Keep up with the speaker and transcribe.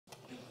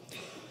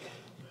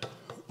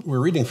We're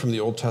reading from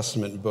the Old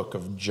Testament book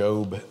of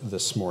Job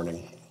this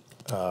morning,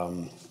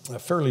 a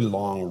fairly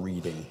long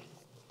reading.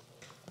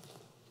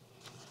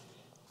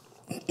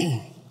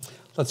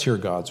 Let's hear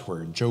God's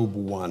word. Job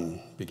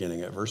 1,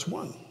 beginning at verse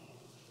 1.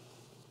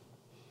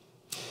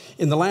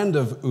 In the land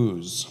of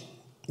Uz,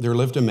 there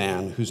lived a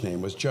man whose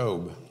name was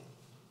Job.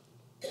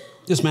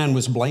 This man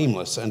was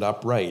blameless and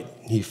upright.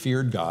 He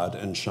feared God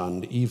and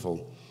shunned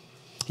evil.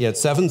 He had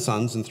 7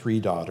 sons and 3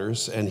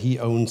 daughters, and he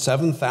owned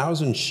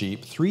 7,000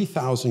 sheep,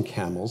 3,000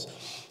 camels,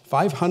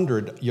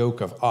 500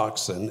 yoke of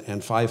oxen,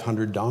 and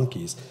 500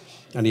 donkeys,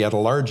 and he had a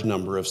large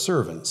number of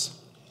servants.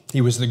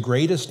 He was the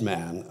greatest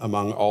man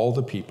among all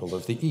the people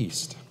of the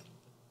East.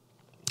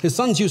 His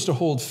sons used to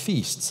hold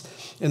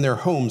feasts in their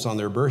homes on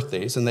their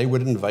birthdays, and they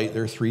would invite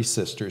their 3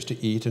 sisters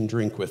to eat and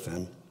drink with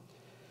them.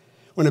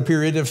 When a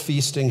period of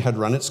feasting had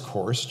run its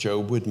course,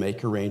 Job would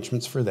make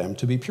arrangements for them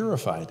to be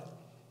purified.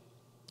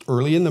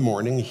 Early in the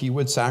morning, he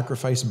would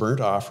sacrifice burnt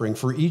offering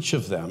for each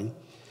of them,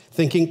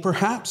 thinking,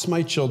 perhaps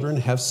my children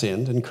have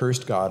sinned and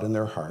cursed God in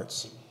their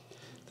hearts.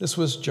 This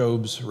was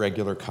Job's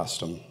regular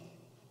custom.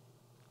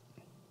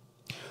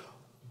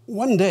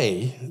 One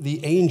day,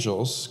 the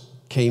angels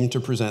came to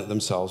present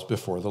themselves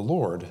before the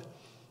Lord,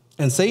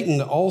 and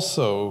Satan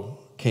also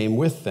came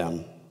with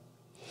them.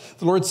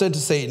 The Lord said to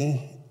Satan,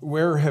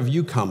 "Where have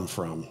you come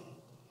from?"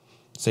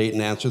 Satan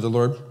answered the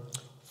Lord,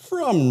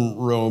 "From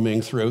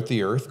roaming throughout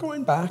the earth,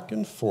 going back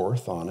and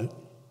forth on it."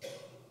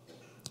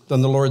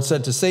 Then the Lord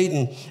said to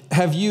Satan,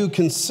 "Have you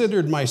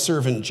considered my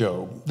servant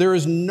Job? There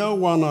is no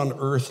one on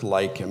earth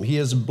like him. He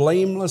is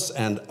blameless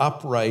and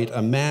upright,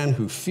 a man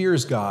who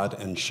fears God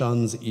and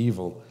shuns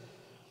evil."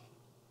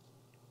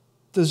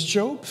 "Does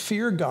Job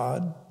fear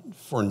God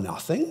for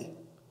nothing?"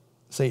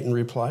 Satan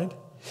replied.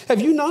 "Have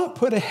you not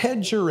put a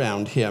hedge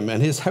around him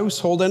and his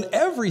household and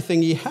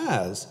everything he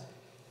has?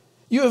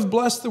 You have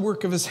blessed the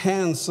work of his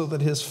hands so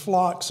that his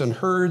flocks and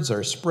herds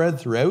are spread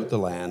throughout the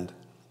land.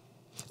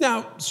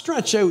 Now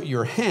stretch out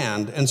your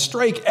hand and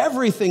strike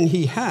everything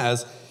he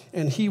has,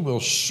 and he will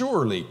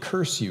surely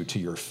curse you to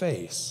your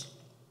face."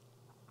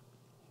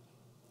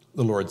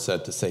 The Lord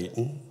said to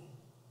Satan,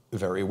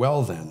 "Very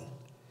well then.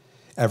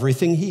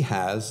 Everything he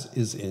has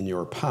is in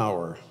your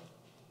power,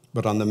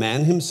 but on the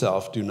man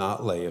himself do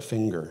not lay a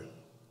finger."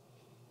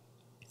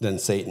 Then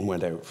Satan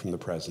went out from the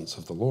presence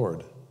of the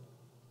Lord.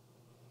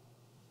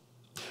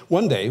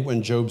 One day,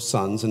 when Job's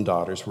sons and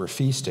daughters were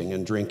feasting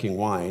and drinking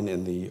wine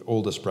in the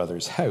oldest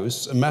brother's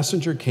house, a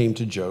messenger came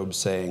to Job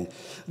saying,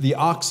 "The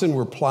oxen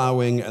were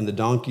plowing and the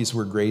donkeys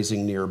were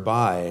grazing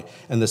nearby,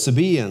 and the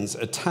Sabaeans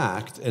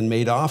attacked and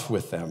made off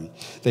with them.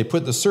 They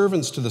put the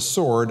servants to the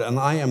sword, and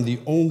I am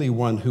the only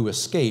one who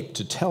escaped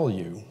to tell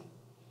you."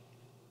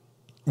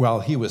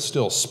 While he was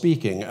still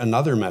speaking,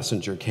 another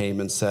messenger came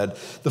and said,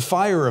 "The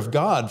fire of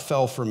God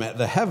fell from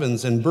the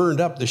heavens and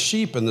burned up the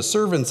sheep and the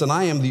servants, and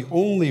I am the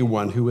only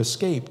one who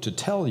escaped to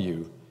tell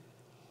you."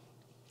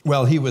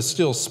 While he was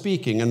still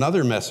speaking,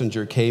 another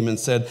messenger came and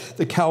said,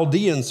 "The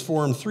Chaldeans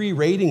formed 3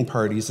 raiding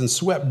parties and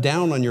swept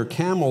down on your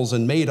camels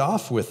and made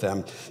off with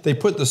them. They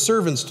put the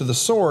servants to the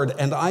sword,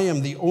 and I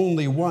am the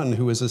only one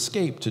who has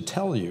escaped to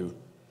tell you."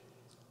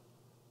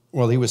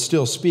 While he was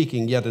still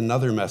speaking, yet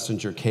another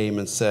messenger came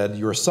and said,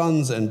 "Your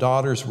sons and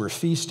daughters were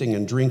feasting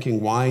and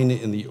drinking wine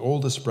in the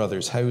oldest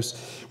brother's house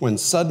when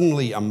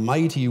suddenly a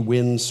mighty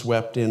wind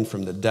swept in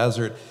from the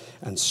desert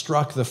and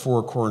struck the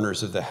 4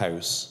 corners of the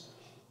house.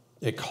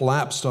 It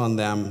collapsed on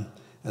them,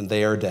 and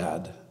they are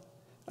dead,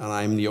 and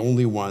I am the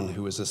only one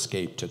who has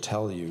escaped to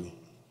tell you."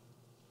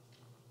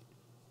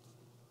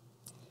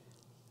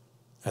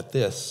 At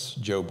this,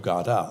 Job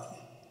got up,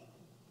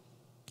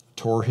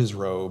 tore his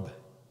robe,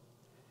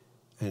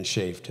 and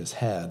shaved his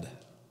head.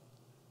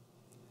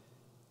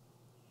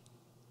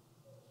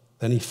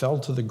 Then he fell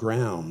to the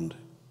ground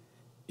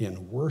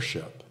in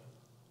worship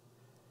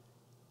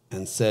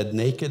and said,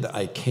 "Naked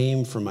I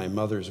came from my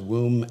mother's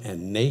womb,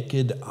 and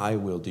naked I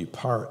will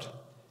depart.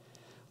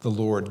 The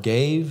Lord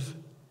gave,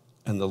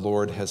 and the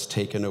Lord has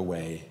taken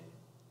away.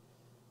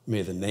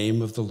 May the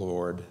name of the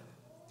Lord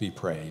be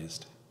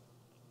praised."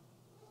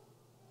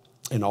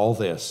 In all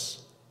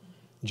this,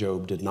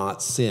 Job did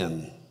not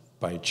sin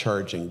by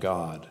charging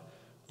God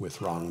with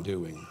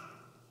wrongdoing.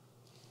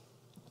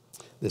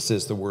 This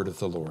is the word of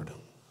the Lord.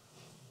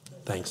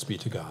 Thanks be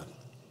to God.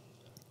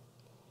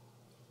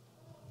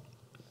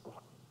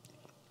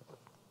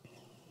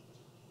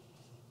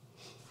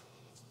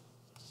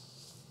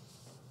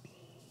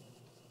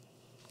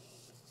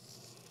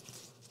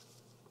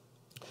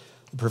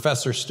 The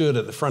professor stood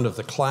at the front of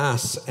the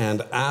class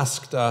and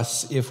asked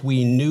us if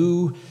we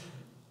knew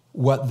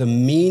what the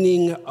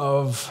meaning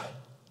of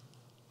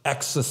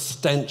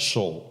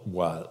existential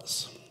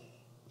was.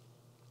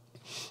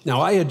 Now,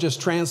 I had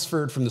just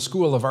transferred from the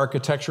School of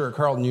Architecture at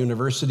Carleton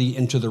University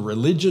into the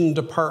religion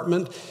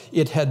department.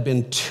 It had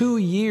been 2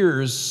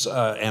 years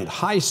and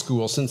high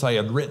school since I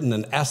had written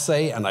an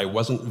essay, and I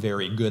wasn't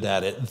very good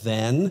at it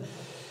then.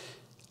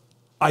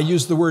 I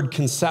use the word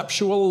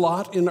conceptual a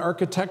lot in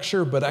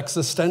architecture, but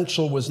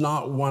existential was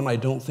not one I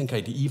don't think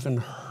I'd even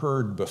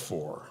heard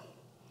before.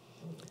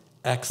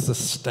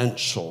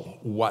 existential.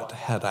 What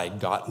had I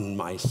gotten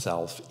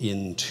myself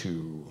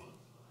into?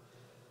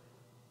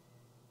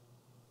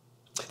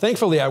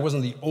 Thankfully, I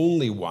wasn't the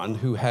only one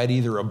who had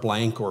either a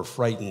blank or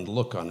frightened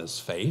look on his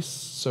face.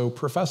 So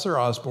Professor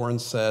Osborne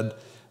said,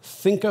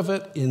 think of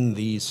it in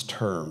these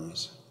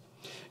terms.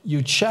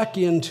 You check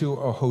into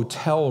a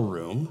hotel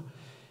room,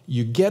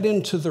 you get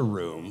into the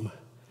room.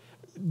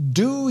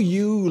 Do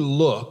you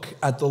look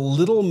at the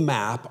little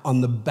map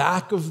on the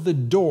back of the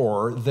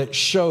door that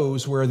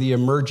shows where the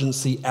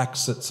emergency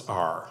exits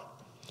are?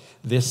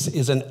 This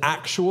is an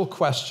actual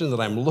question that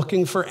I'm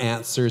looking for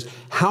answers.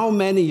 How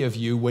many of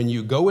you, when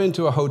you go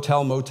into a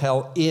hotel,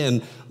 motel,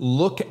 inn,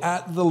 look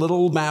at the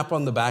little map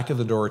on the back of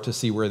the door to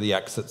see where the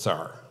exits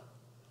are?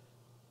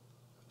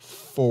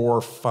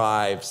 4,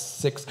 5,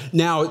 6.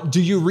 Now,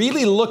 do you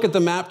really look at the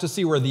map to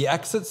see where the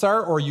exits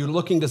are, or are you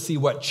looking to see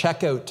what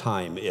checkout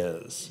time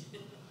is?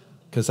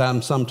 Because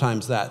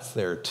sometimes that's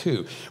there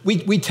too.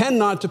 We tend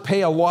not to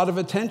pay a lot of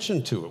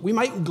attention to it. We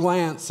might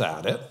glance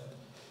at it,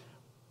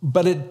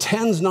 but it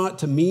tends not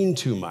to mean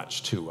too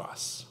much to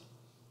us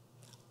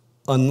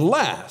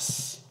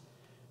unless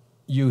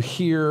you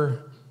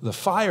hear the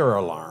fire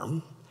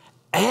alarm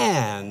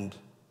and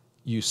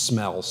you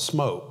smell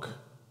smoke.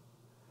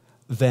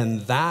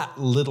 Then that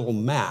little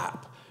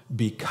map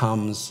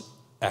becomes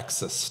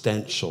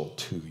existential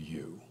to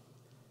you.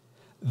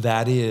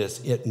 That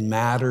is, it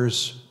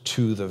matters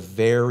to the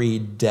very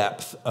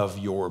depth of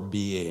your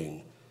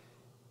being.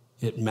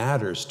 It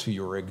matters to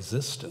your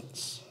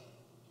existence.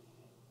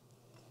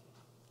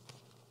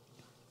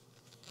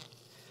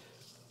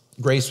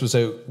 Grace was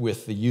out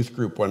with the youth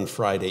group one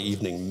Friday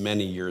evening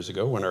many years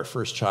ago when our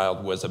first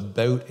child was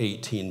about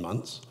 18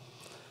 months.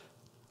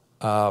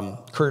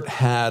 Kurt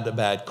had a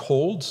bad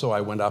cold, so I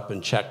went up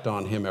and checked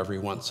on him every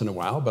once in a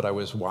while, but I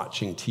was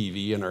watching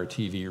TV in our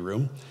TV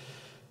room.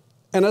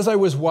 And as I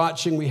was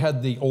watching, we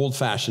had the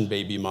old-fashioned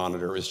baby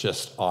monitor. It was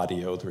just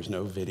audio. There was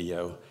no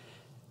video.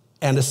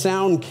 And a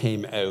sound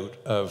came out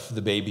of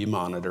the baby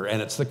monitor,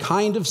 and it's the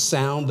kind of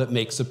sound that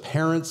makes a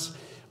parent's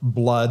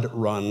blood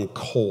run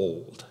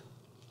cold.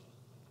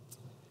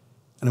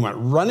 And I went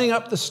running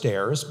up the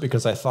stairs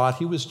because I thought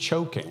he was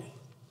choking.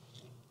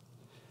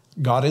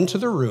 Got into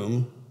the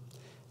room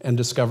and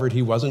discovered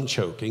he wasn't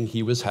choking,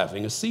 he was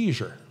having a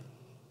seizure.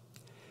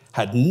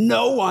 Had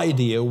no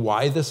idea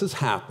why this is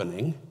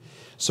happening,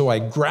 so I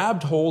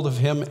grabbed hold of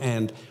him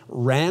and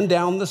ran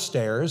down the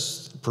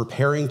stairs,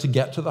 preparing to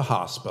get to the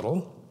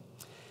hospital.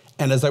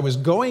 And as I was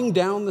going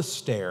down the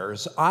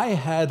stairs, I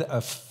had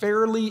a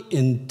fairly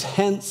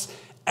intense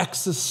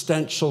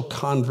existential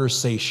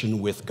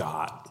conversation with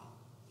God,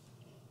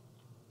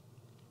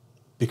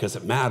 because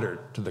it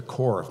mattered to the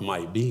core of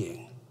my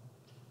being.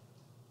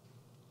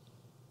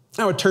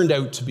 Now, it turned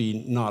out to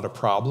be not a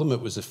problem. It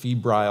was a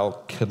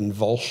febrile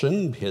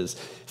convulsion. His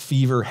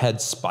fever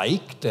had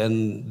spiked,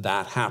 and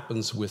that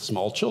happens with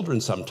small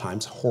children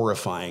sometimes,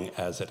 horrifying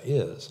as it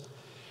is.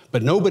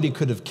 But nobody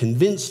could have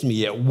convinced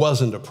me it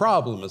wasn't a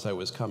problem as I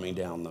was coming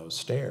down those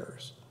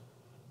stairs.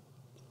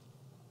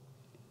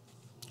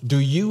 Do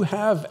you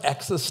have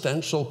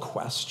existential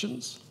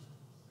questions?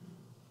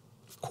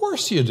 Of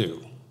course you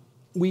do.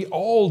 We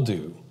all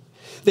do.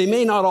 They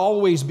may not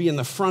always be in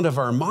the front of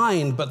our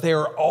mind, but they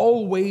are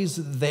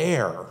always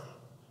there.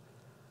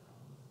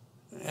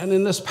 And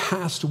in this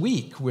past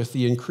week, with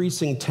the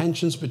increasing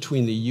tensions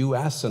between the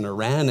US and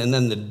Iran, and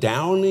then the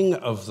downing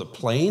of the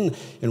plane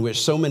in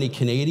which so many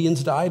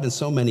Canadians died and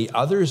so many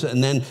others,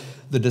 and then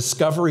the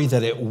discovery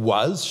that it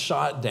was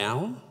shot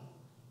down,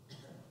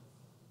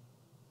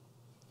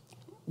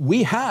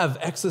 we have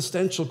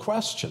existential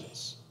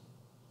questions.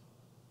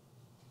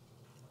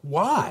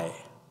 Why?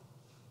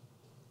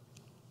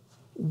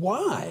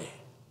 Why?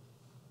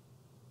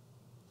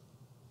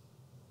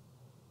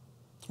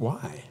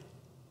 Why?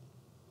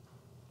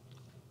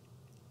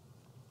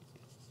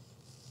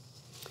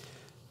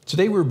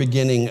 Today we're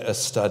beginning a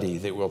study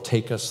that will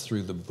take us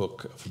through the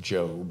book of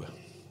Job.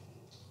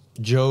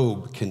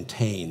 Job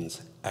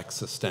contains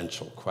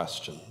existential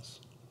questions.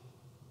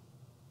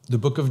 The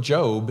book of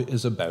Job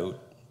is about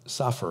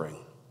suffering.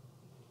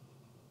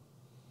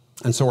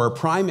 And so our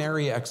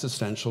primary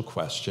existential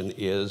question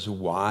is,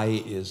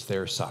 why is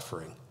there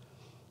suffering?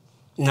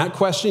 And that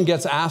question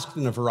gets asked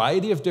in a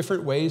variety of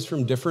different ways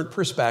from different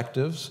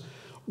perspectives.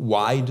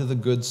 Why do the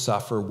good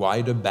suffer?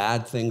 Why do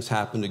bad things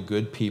happen to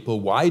good people?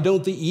 Why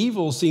don't the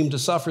evil seem to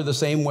suffer the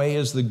same way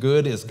as the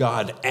good? Is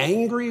God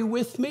angry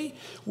with me?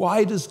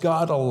 Why does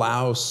God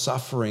allow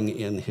suffering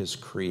in his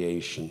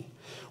creation?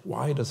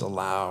 Why does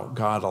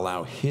God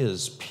allow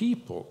his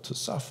people to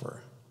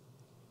suffer?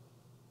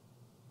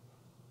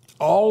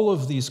 All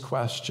of these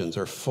questions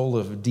are full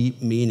of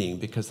deep meaning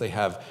because they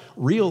have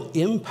real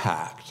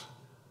impact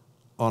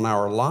on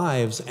our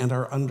lives and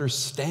our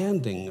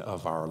understanding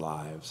of our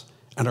lives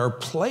and our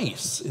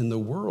place in the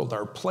world,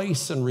 our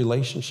place in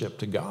relationship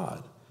to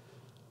God.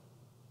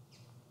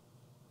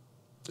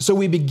 So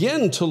we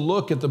begin to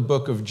look at the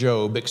book of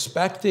Job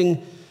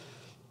expecting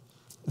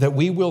that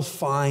we will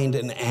find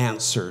an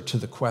answer to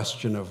the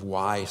question of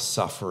why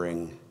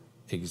suffering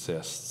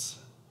exists.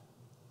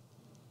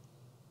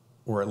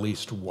 or at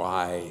least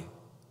why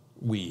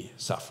we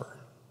suffer.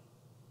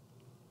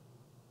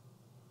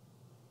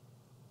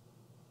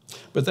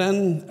 But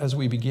then, as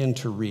we begin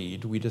to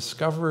read, we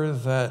discover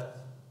that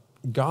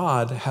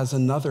God has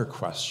another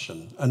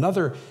question,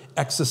 another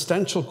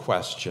existential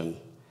question.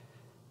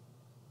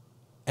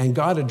 And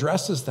God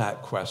addresses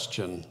that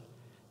question,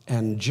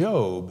 and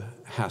Job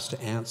has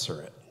to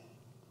answer it.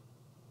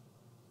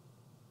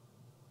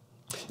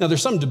 Now,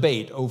 there's some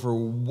debate over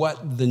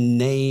what the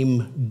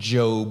name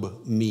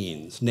Job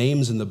means.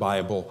 Names in the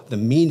Bible, the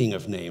meaning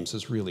of names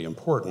is really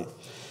important.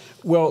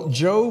 Well,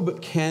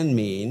 Job can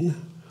mean,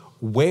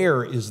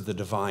 where is the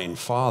divine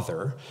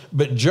Father?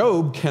 But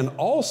Job can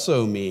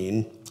also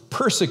mean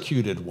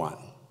persecuted one.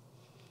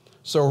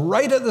 So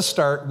right at the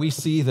start, we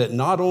see that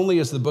not only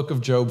is the book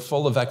of Job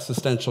full of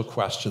existential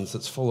questions,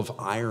 it's full of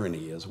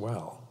irony as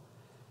well.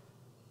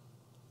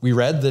 We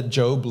read that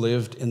Job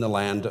lived in the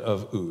land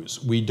of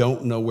Uz. We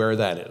don't know where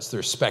that is.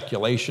 There's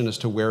speculation as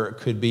to where it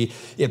could be.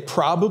 It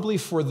probably,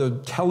 for the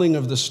telling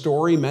of the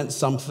story, meant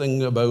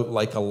something about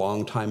like a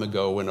long time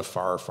ago in a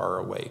far, far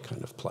away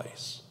kind of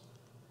place.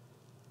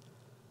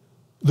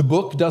 The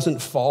book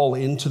doesn't fall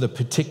into the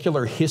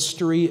particular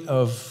history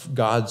of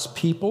God's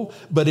people,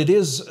 but it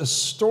is a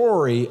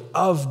story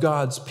of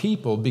God's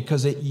people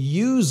because it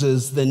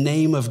uses the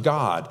name of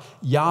God,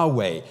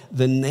 Yahweh,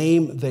 the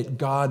name that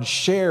God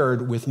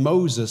shared with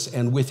Moses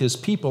and with his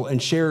people and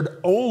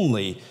shared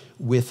only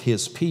with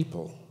his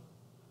people.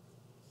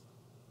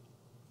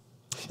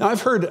 Now,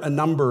 I've heard a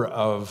number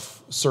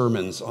of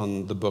sermons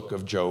on the book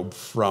of Job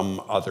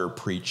from other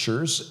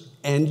preachers,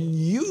 and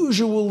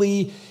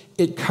usually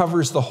it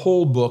covers the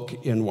whole book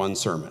in one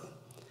sermon.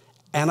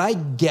 And I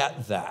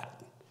get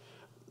that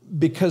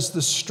because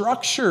the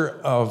structure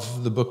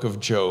of the book of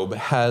Job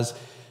has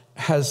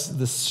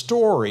the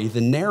story,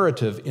 the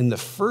narrative in the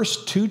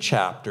first 2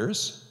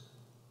 chapters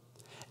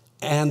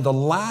and the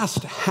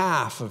last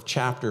half of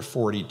chapter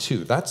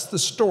 42. That's the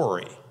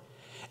story.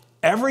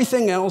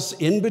 Everything else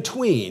in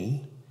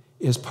between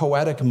is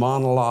poetic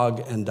monologue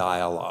and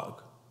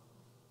dialogue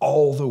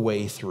all the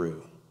way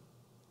through.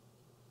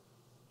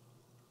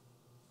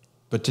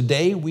 But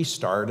today we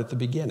start at the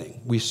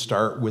beginning. We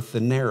start with the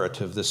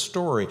narrative, the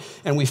story.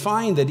 And we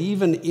find that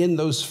even in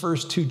those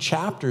first 2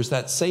 chapters,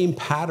 that same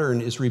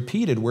pattern is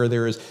repeated where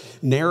there is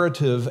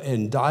narrative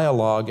and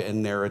dialogue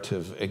and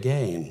narrative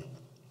again.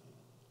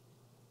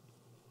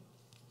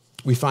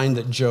 We find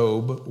that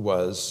Job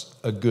was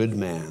a good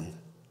man.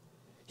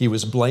 He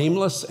was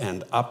blameless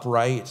and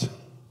upright.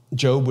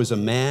 Job was a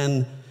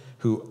man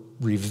who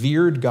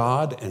revered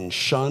God and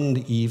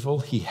shunned evil.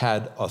 He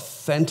had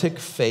authentic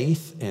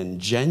faith and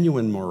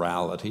genuine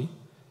morality.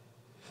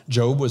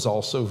 Job was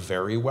also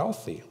very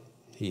wealthy.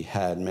 He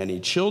had many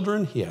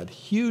children. He had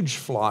huge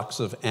flocks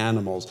of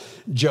animals.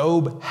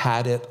 Job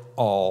had it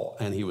all,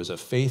 and he was a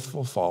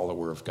faithful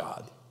follower of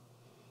God.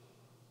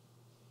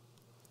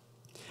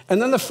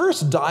 And then the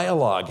first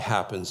dialogue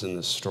happens in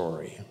the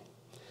story.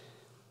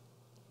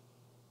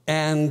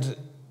 And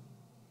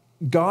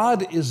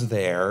God is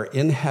there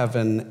in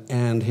heaven,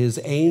 and his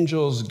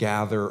angels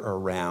gather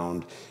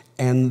around,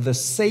 and the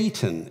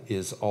Satan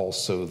is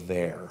also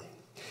there.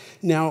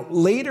 Now,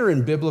 later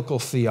in biblical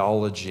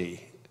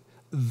theology,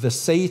 the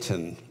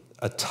Satan,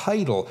 a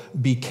title,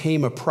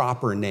 became a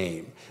proper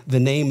name, the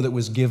name that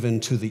was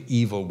given to the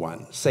evil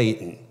one,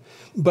 Satan.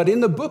 But in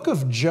the book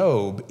of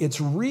Job,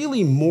 it's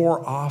really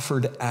more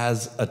offered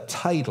as a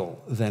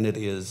title than it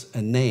is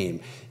a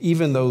name,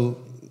 even though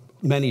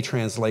many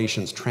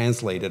translations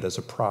translate it as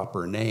a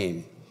proper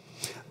name.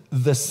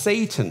 The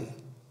Satan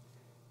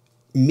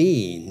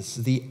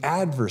means the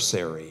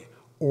adversary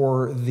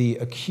or the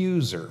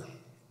accuser.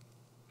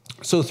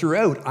 So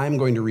throughout, I'm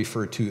going to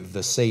refer to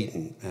the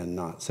Satan and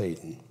not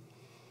Satan.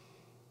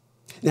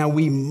 Now,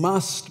 we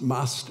must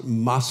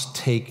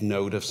take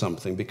note of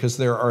something, because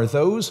there are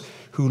those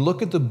who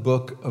look at the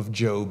book of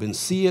Job and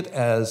see it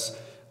as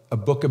a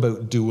book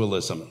about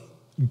dualism,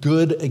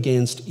 good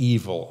against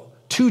evil.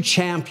 2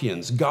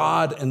 champions,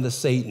 God and the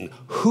Satan.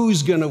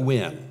 Who's going to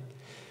win?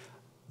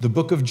 The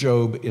book of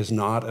Job is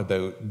not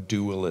about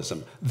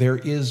dualism. There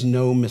is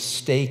no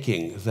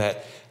mistaking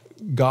that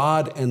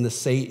God and the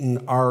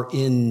Satan are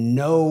in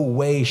no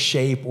way,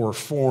 shape, or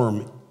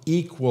form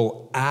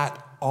equal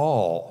at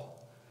all.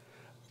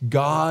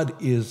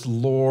 God is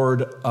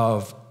Lord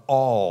of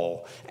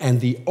all,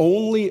 and the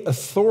only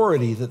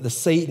authority that the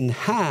Satan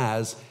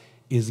has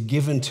is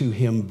given to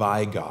him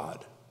by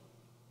God.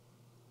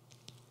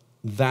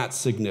 That's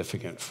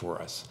significant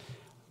for us.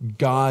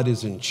 God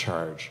is in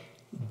charge.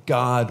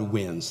 God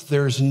wins.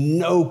 There's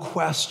no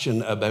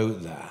question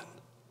about that.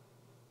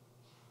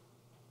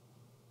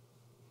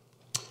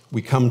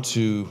 We come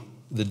to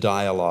the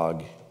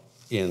dialogue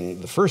in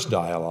the first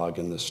dialogue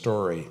in the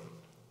story.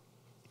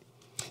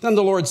 Then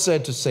the Lord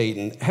said to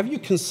Satan, "Have you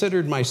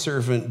considered my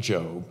servant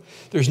Job?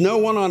 There's no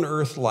one on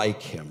earth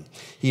like him.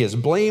 He is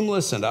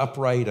blameless and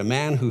upright, a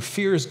man who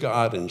fears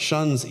God and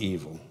shuns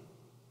evil."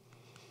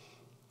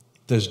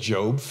 Does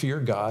Job fear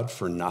God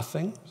for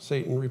nothing?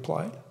 Satan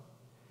replied.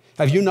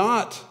 Have you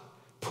not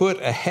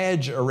put a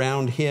hedge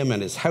around him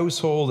and his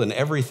household and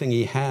everything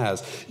he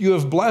has. You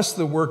have blessed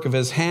the work of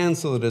his hands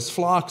so that his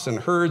flocks and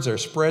herds are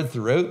spread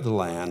throughout the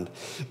land.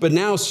 But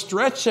now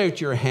stretch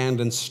out your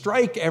hand and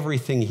strike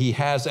everything he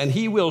has, and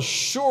he will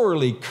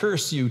surely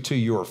curse you to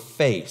your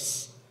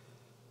face."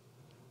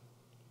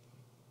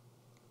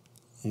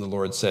 And the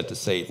Lord said to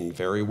Satan,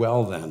 "Very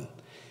well then,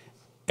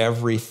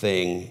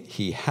 everything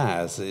he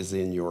has is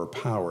in your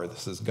power."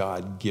 This is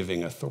God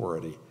giving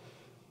authority.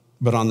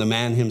 "But on the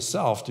man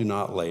himself do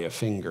not lay a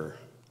finger."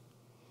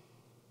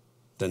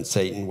 Then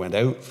Satan went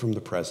out from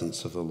the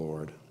presence of the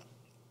Lord.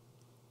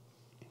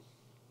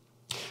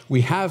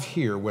 We have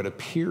here what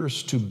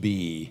appears to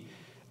be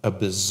a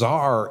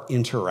bizarre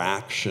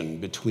interaction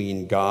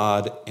between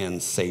God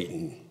and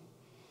Satan.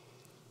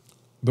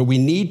 But we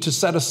need to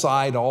set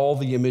aside all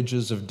the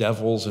images of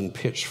devils and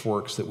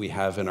pitchforks that we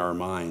have in our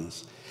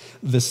minds.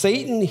 The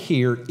Satan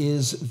here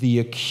is the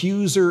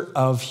accuser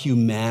of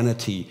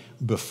humanity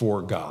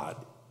before God.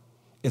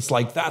 It's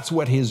like that's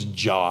what his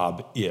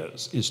job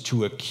is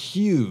to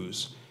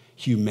accuse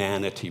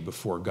humanity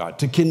before God,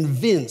 to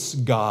convince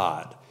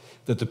God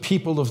that the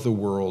people of the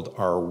world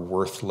are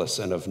worthless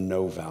and of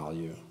no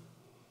value.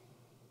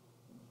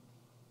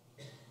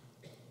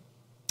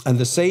 And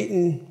the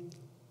Satan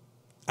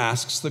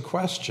asks the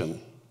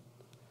question,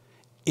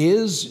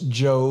 is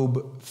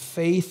Job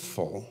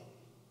faithful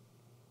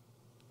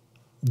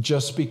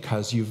just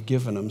because you've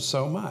given him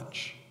so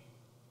much?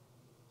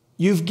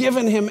 You've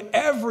given him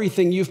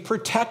everything. You've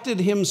protected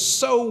him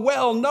so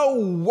well. No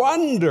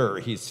wonder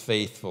he's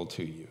faithful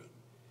to you.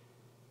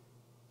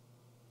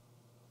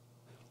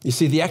 You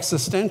see, the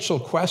existential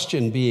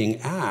question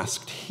being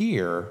asked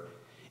here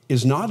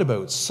is not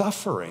about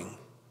suffering,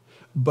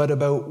 but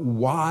about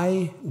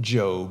why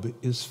Job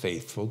is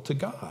faithful to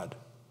God.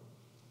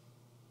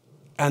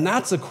 And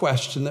that's a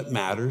question that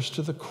matters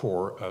to the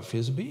core of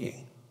his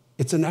being.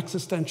 It's an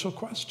existential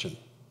question.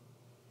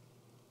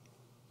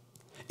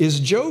 Is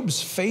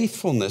Job's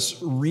faithfulness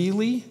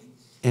really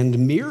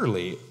and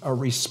merely a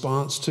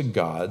response to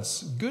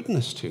God's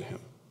goodness to him?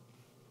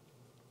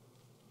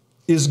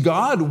 Is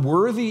God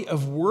worthy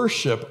of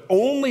worship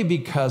only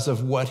because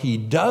of what he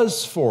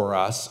does for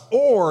us,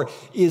 or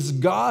is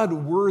God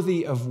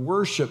worthy of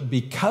worship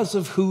because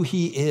of who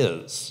he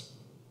is?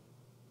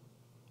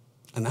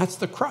 And that's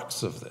the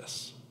crux of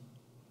this.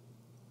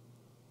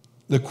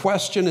 The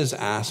question is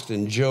asked,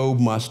 and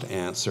Job must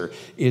answer,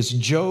 is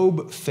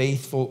Job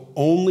faithful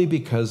only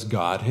because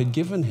God had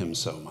given him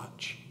so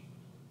much?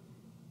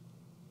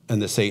 And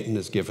the Satan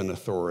is given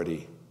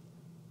authority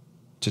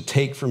to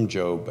take from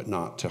Job, but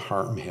not to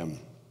harm him.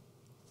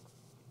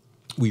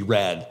 We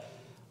read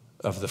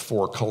of the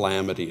 4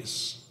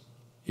 calamities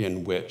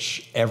in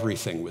which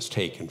everything was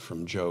taken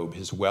from Job,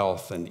 his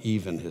wealth and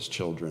even his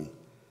children.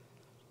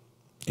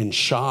 In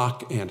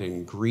shock and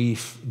in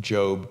grief,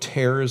 Job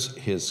tears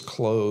his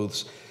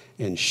clothes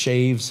and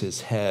shaves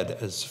his head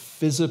as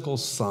physical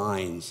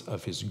signs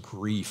of his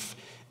grief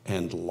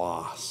and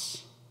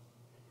loss.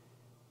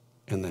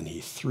 And then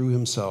he threw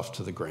himself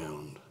to the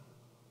ground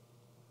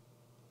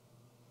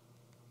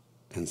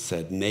and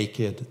said,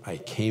 "Naked I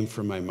came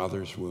from my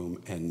mother's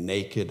womb, and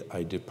naked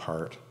I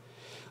depart.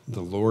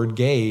 The Lord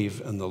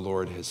gave, and the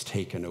Lord has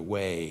taken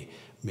away.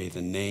 May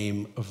the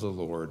name of the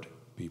Lord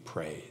be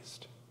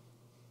praised."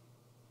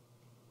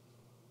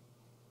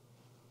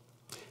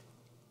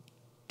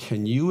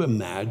 Can you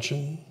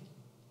imagine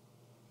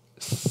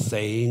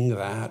saying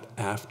that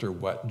after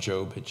what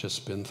Job had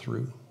just been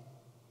through?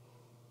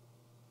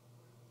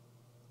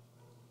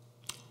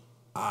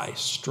 I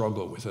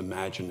struggle with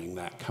imagining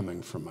that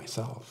coming from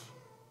myself.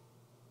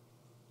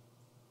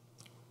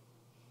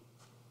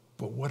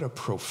 But what a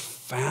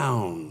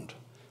profound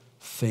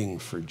thing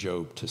for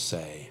Job to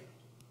say.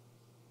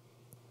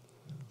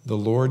 The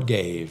Lord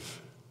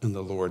gave, and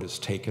the Lord has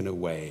taken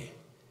away.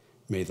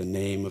 May the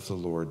name of the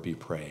Lord be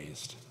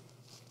praised.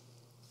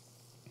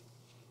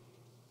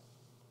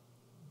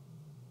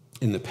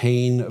 In the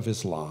pain of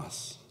his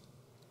loss,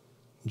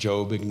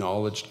 Job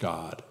acknowledged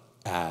God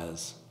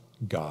as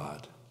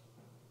God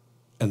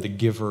and the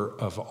giver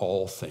of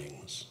all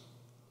things.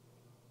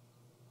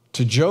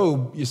 To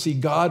Job, you see,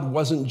 God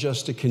wasn't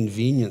just a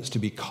convenience to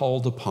be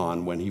called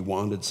upon when he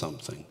wanted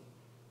something.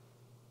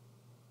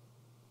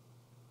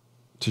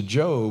 To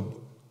Job,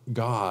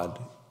 God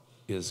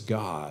is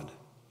God.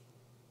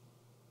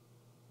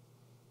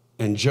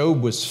 And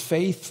Job was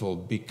faithful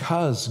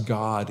because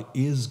God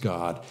is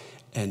God,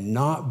 and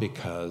not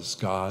because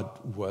God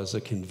was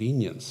a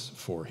convenience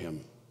for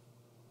him.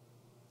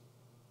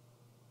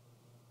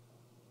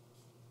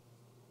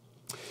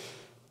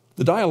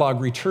 The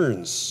dialogue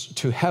returns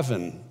to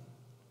heaven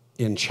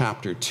in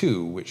chapter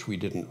 2, which we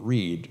didn't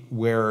read,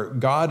 where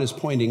God is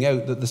pointing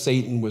out that the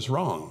Satan was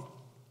wrong,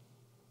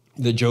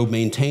 that Job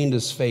maintained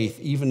his faith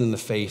even in the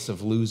face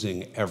of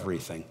losing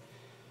everything.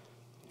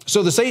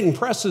 So the Satan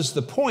presses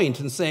the point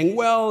in saying,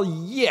 well,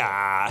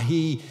 yeah,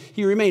 he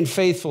remained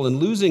faithful in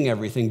losing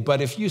everything,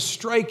 but if you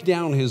strike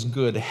down his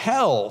good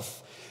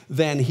health,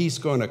 then he's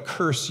going to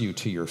curse you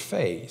to your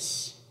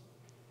face.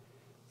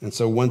 And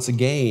so once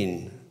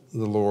again,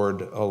 the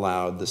Lord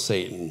allowed the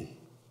Satan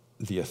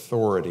the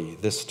authority,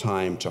 this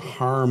time to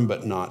harm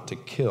but not to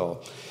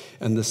kill.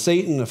 And the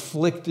Satan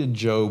afflicted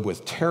Job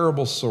with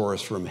terrible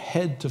sores from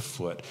head to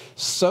foot,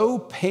 so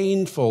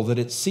painful that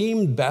it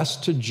seemed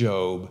best to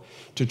Job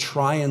to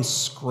try and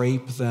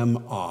scrape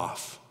them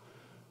off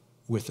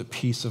with a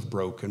piece of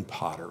broken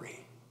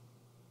pottery.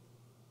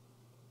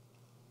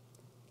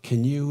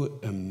 Can you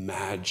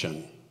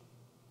imagine?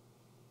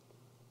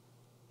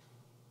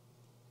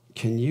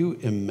 Can you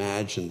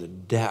imagine the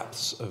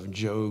depths of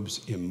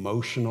Job's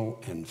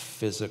emotional and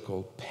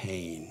physical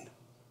pain?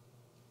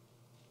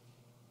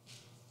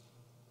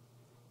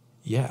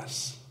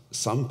 Yes,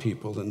 some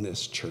people in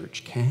this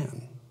church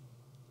can.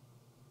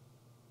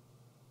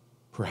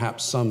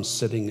 Perhaps some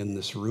sitting in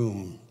this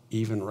room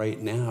even right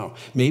now.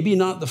 Maybe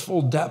not the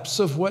full depths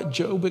of what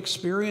Job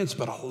experienced,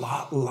 but a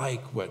lot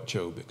like what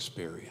Job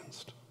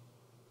experienced.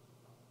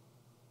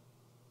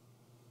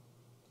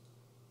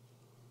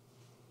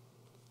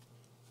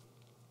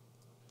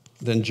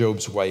 Then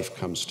Job's wife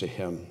comes to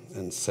him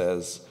and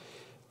says,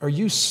 "Are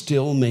you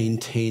still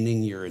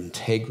maintaining your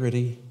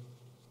integrity?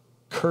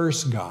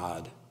 Curse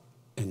God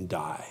and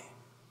die."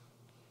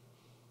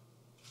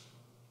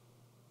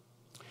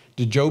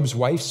 Did Job's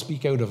wife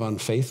speak out of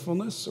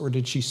unfaithfulness, or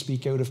did she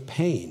speak out of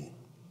pain?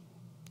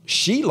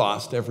 She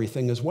lost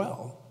everything as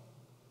well.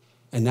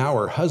 And now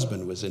her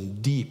husband was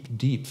in deep,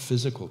 deep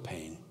physical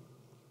pain.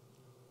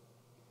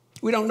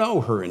 We don't know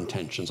her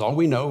intentions. All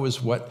we know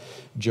is what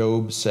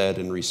Job said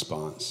in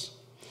response.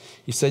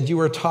 He said, "You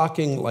are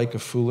talking like a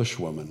foolish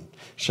woman.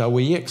 Shall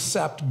we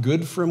accept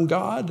good from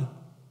God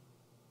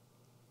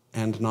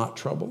and not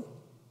trouble?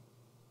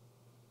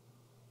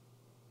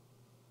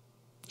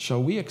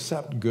 Shall we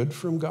accept good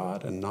from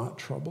God and not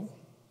trouble?"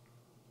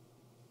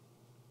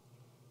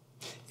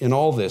 In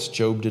all this,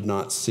 Job did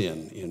not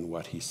sin in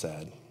what he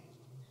said.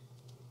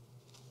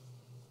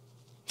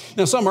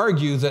 Now, some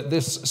argue that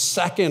this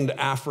second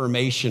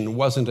affirmation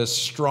wasn't as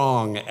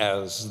strong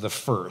as the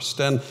first,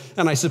 and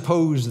I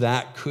suppose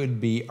that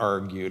could be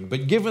argued.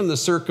 But given the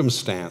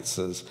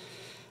circumstances,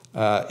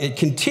 it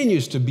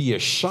continues to be a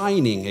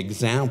shining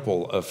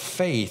example of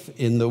faith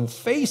in the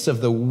face of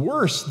the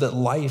worst that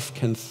life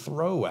can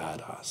throw at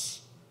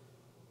us.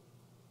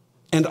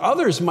 And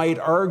others might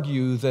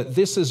argue that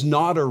this is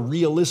not a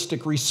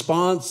realistic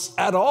response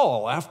at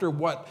all after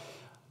what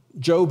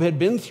Job had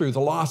been through,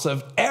 the loss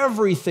of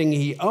everything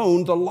he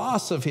owned, the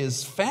loss of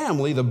his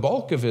family, the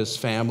bulk of his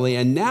family,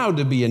 and now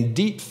to be in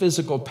deep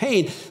physical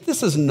pain.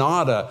 This is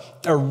not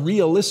a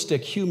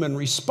realistic human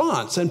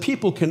response, and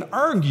people can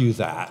argue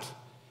that.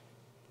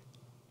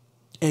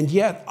 And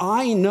yet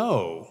I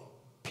know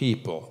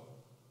people,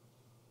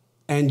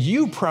 and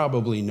you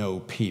probably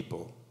know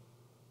people,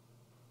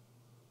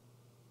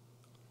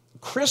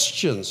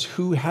 Christians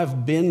who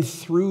have been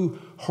through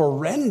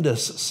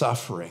horrendous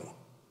suffering,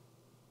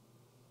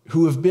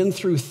 who have been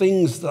through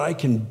things that I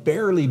can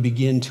barely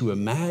begin to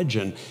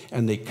imagine,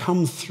 and they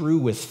come through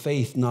with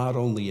faith not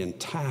only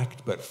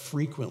intact, but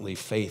frequently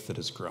faith that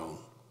has grown.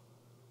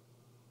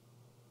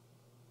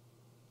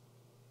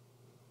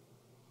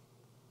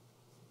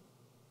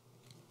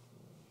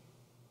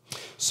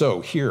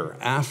 So here,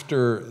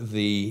 after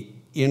the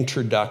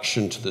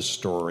introduction to the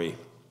story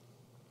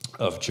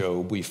of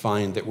Job, we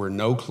find that we're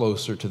no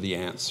closer to the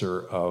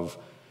answer of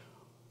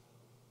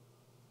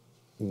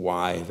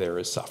why there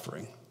is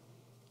suffering.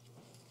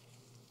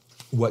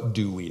 What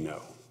do we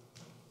know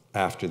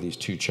after these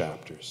two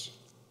chapters,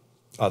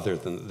 other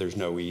than that there's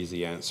no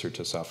easy answer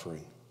to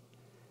suffering?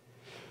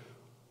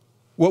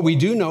 What we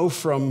do know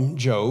from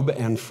Job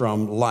and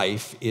from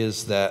life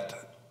is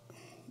that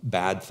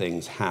bad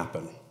things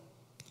happen.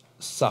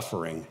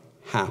 Suffering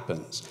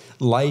happens.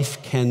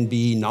 Life can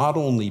be not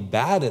only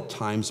bad at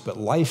times, but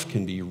life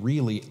can be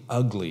really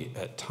ugly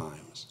at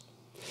times.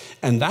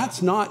 And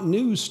that's not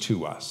news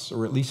to us,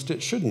 or at least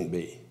it shouldn't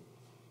be.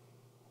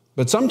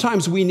 But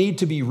sometimes we need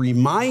to be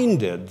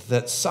reminded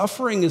that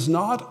suffering is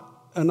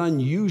not an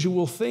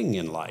unusual thing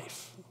in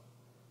life.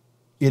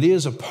 It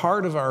is a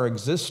part of our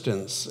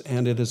existence,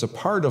 and it is a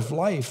part of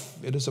life.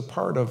 It is a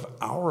part of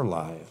our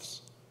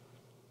lives.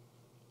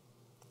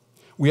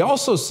 We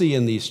also see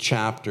in these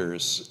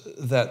chapters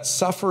that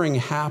suffering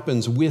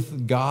happens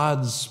with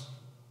God's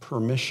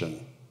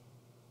permission.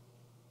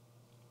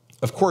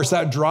 Of course,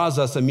 that draws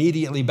us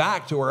immediately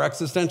back to our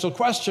existential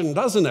question,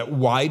 doesn't it?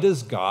 Why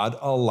does God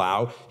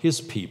allow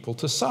his people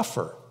to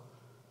suffer?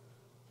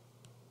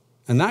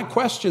 And that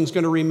question is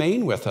going to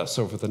remain with us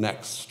over the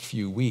next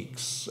few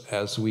weeks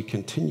as we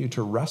continue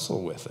to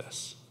wrestle with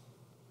this.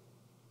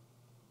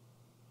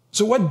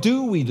 So what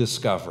do we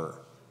discover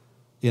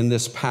in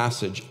this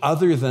passage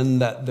other than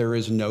that there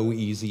is no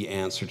easy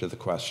answer to the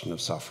question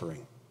of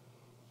suffering?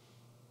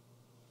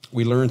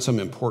 We learn some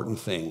important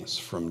things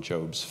from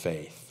Job's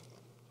faith.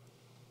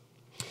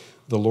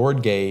 The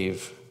Lord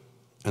gave,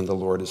 and the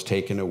Lord has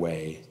taken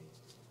away.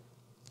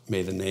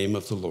 May the name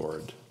of the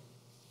Lord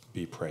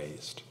be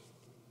praised.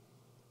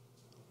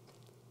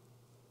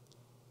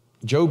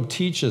 Job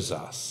teaches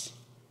us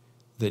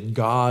that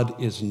God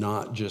is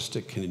not just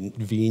a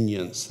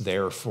convenience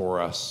there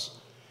for us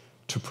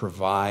to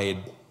provide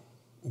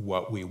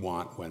what we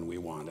want when we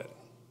want it.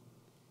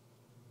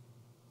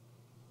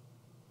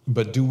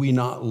 But do we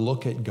not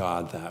look at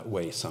God that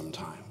way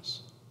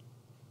sometimes?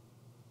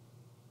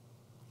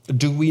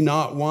 Do we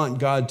not want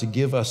God to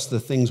give us the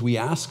things we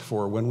ask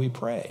for when we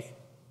pray?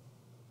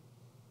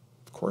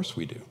 Of course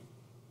we do.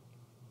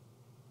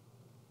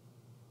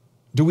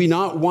 Do we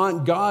not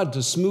want God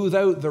to smooth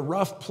out the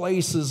rough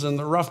places and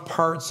the rough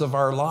parts of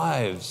our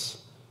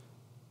lives?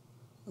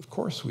 Of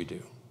course we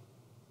do.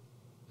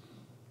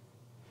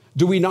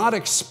 Do we not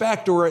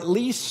expect, or at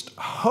least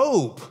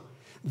hope,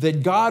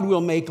 that God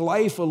will make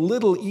life a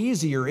little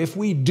easier if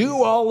we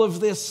do all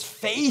of this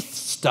faith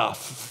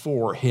stuff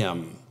for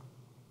him?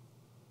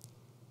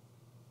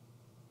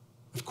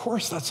 Of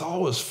course, that's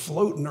always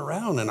floating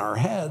around in our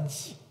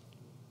heads.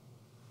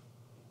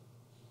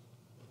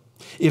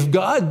 If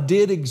God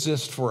did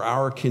exist for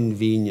our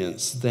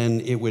convenience, then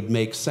it would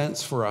make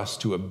sense for us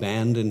to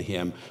abandon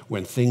him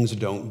when things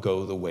don't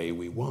go the way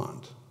we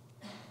want.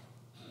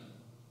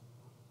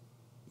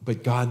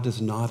 But God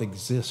does not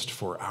exist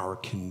for our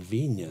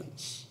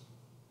convenience.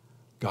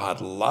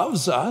 God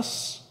loves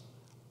us,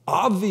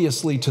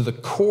 obviously to the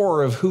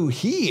core of who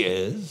he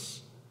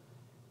is,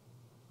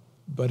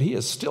 but he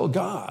is still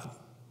God.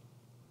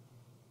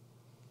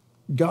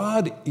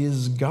 God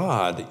is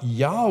God.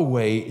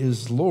 Yahweh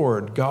is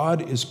Lord.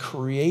 God is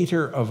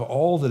creator of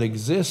all that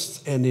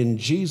exists. And in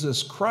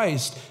Jesus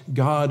Christ,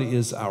 God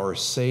is our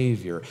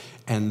Savior.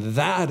 And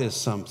that is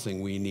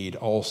something we need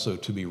also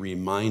to be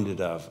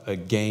reminded of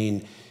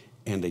again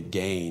and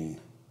again,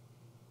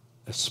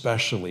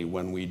 especially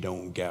when we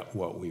don't get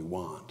what we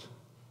want.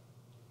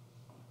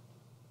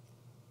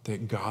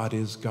 That God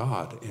is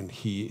God, and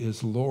he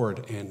is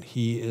Lord, and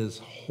he is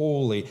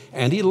holy,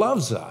 and he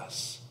loves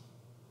us.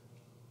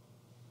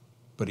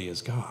 But he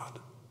is God.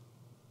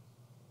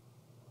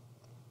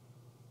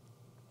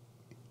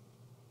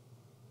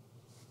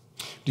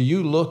 Do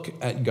you look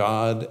at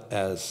God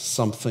as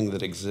something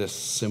that exists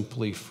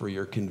simply for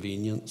your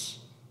convenience?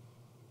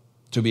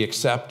 To be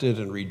accepted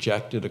and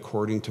rejected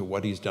according to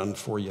what he's done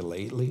for you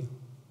lately?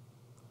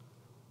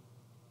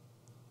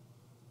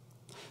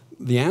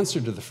 The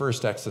answer to the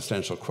first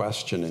existential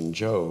question in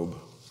Job,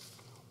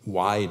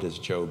 why does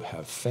Job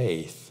have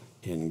faith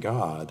in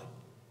God,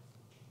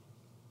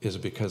 is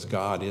because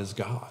God is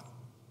God.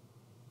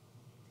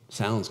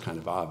 Sounds kind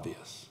of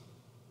obvious.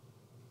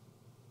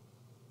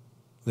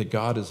 That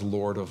God is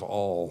Lord of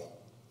all,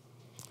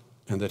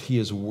 and that he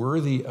is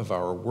worthy of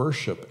our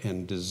worship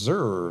and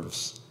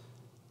deserves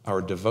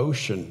our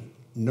devotion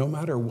no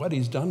matter what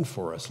he's done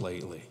for us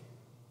lately.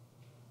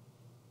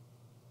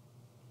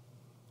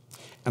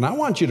 And I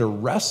want you to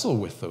wrestle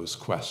with those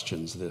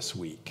questions this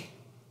week.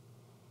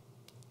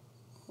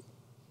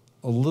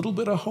 A little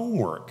bit of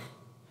homework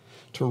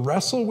to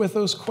wrestle with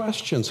those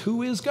questions.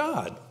 Who is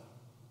God?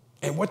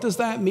 And what does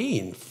that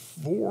mean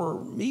for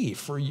me,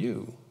 for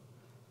you?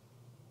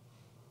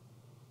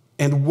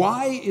 And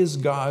why is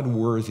God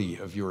worthy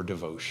of your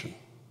devotion?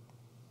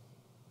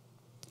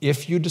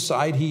 If you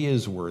decide he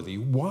is worthy,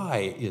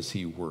 why is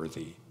he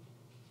worthy?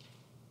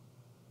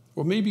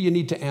 Well, maybe you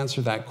need to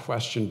answer that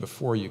question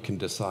before you can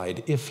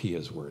decide if he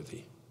is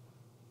worthy.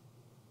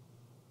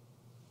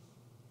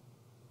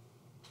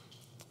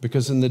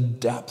 Because in the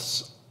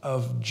depths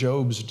of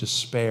Job's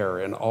despair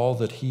and all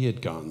that he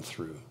had gone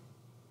through,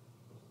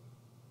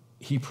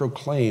 he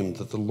proclaimed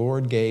that the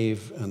Lord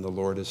gave and the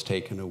Lord has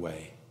taken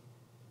away.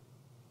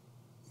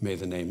 May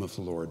the name of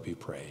the Lord be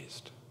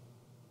praised.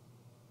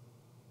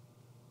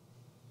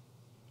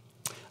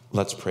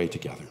 Let's pray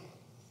together.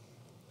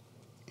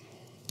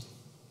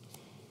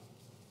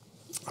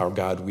 Our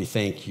God, we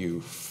thank you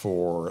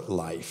for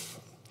life.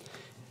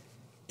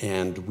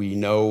 And we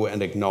know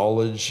and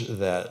acknowledge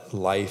that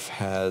life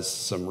has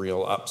some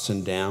real ups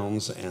and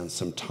downs and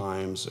some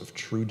times of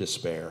true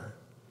despair.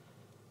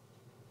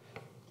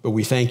 But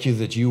we thank you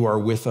that you are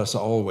with us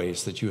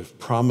always, that you have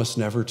promised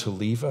never to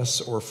leave us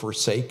or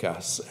forsake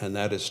us. And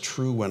that is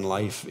true when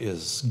life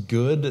is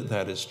good,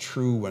 that is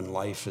true when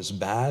life is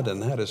bad,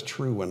 and that is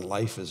true when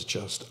life is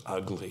just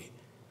ugly.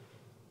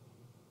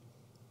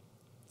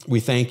 We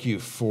thank you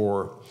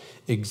for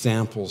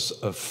examples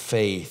of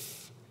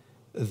faith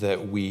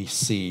that we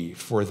see,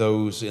 for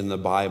those in the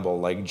Bible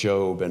like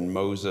Job and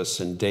Moses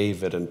and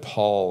David and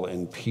Paul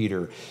and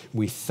Peter.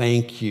 We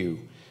thank you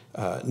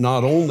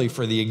not only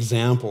for the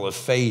example of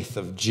faith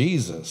of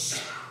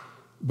Jesus,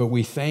 but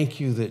we thank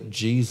you that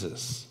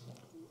Jesus,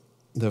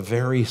 the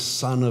very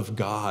Son of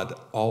God,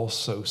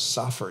 also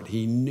suffered.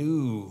 He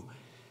knew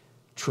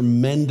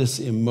tremendous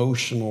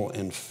emotional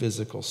and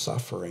physical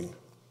suffering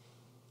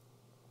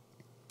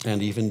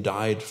and even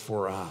died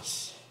for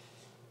us.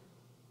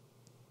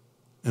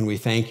 And we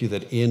thank you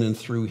that in and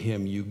through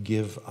him you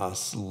give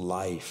us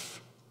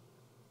life,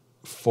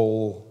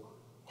 full,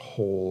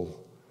 whole,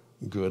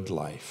 good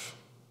life,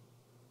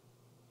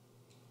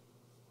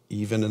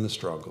 even in the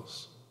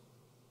struggles,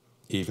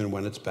 even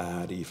when it's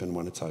bad, even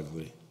when it's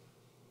ugly.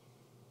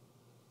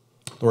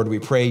 Lord, we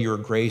pray your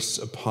grace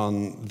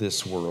upon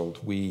this world.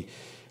 We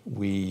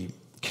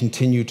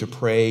continue to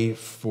pray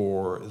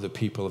for the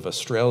people of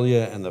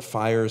Australia and the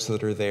fires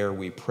that are there.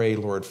 We pray,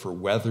 Lord, for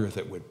weather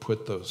that would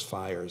put those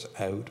fires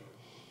out.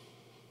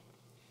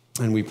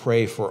 And we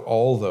pray for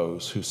all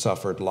those who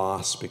suffered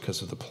loss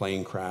because of the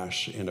plane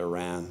crash in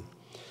Iran.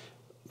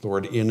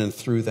 Lord, in and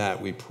through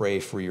that, we pray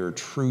for your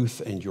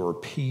truth and your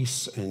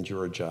peace and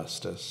your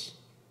justice.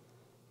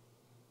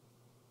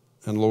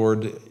 And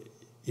Lord,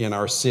 in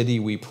our city,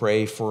 we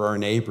pray for our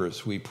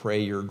neighbors. We pray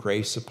your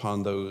grace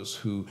upon those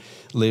who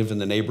live in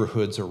the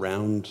neighborhoods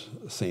around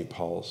St.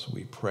 Paul's.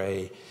 We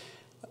pray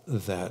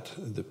that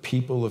the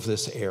people of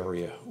this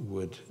area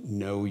would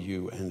know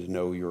you and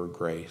know your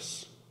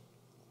grace.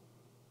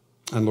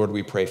 And Lord,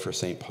 we pray for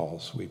St.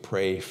 Paul's. We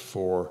pray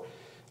for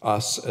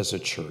us as a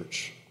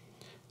church.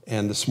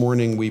 And this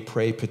morning we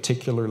pray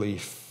particularly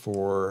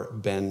for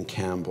Ben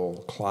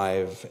Campbell,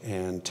 Clive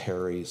and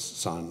Terry's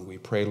son. We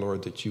pray,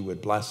 Lord, that you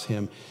would bless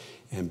him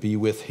and be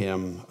with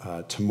him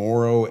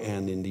tomorrow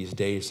and in these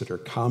days that are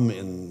come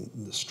in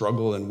the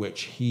struggle in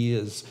which he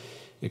is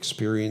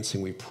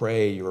experiencing. We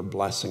pray your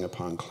blessing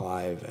upon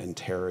Clive and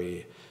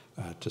Terry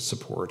to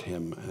support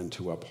him and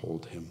to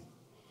uphold him.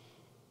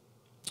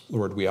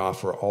 Lord, we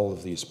offer all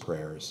of these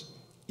prayers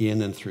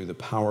in and through the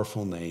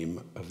powerful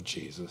name of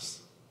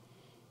Jesus.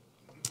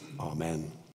 Amen.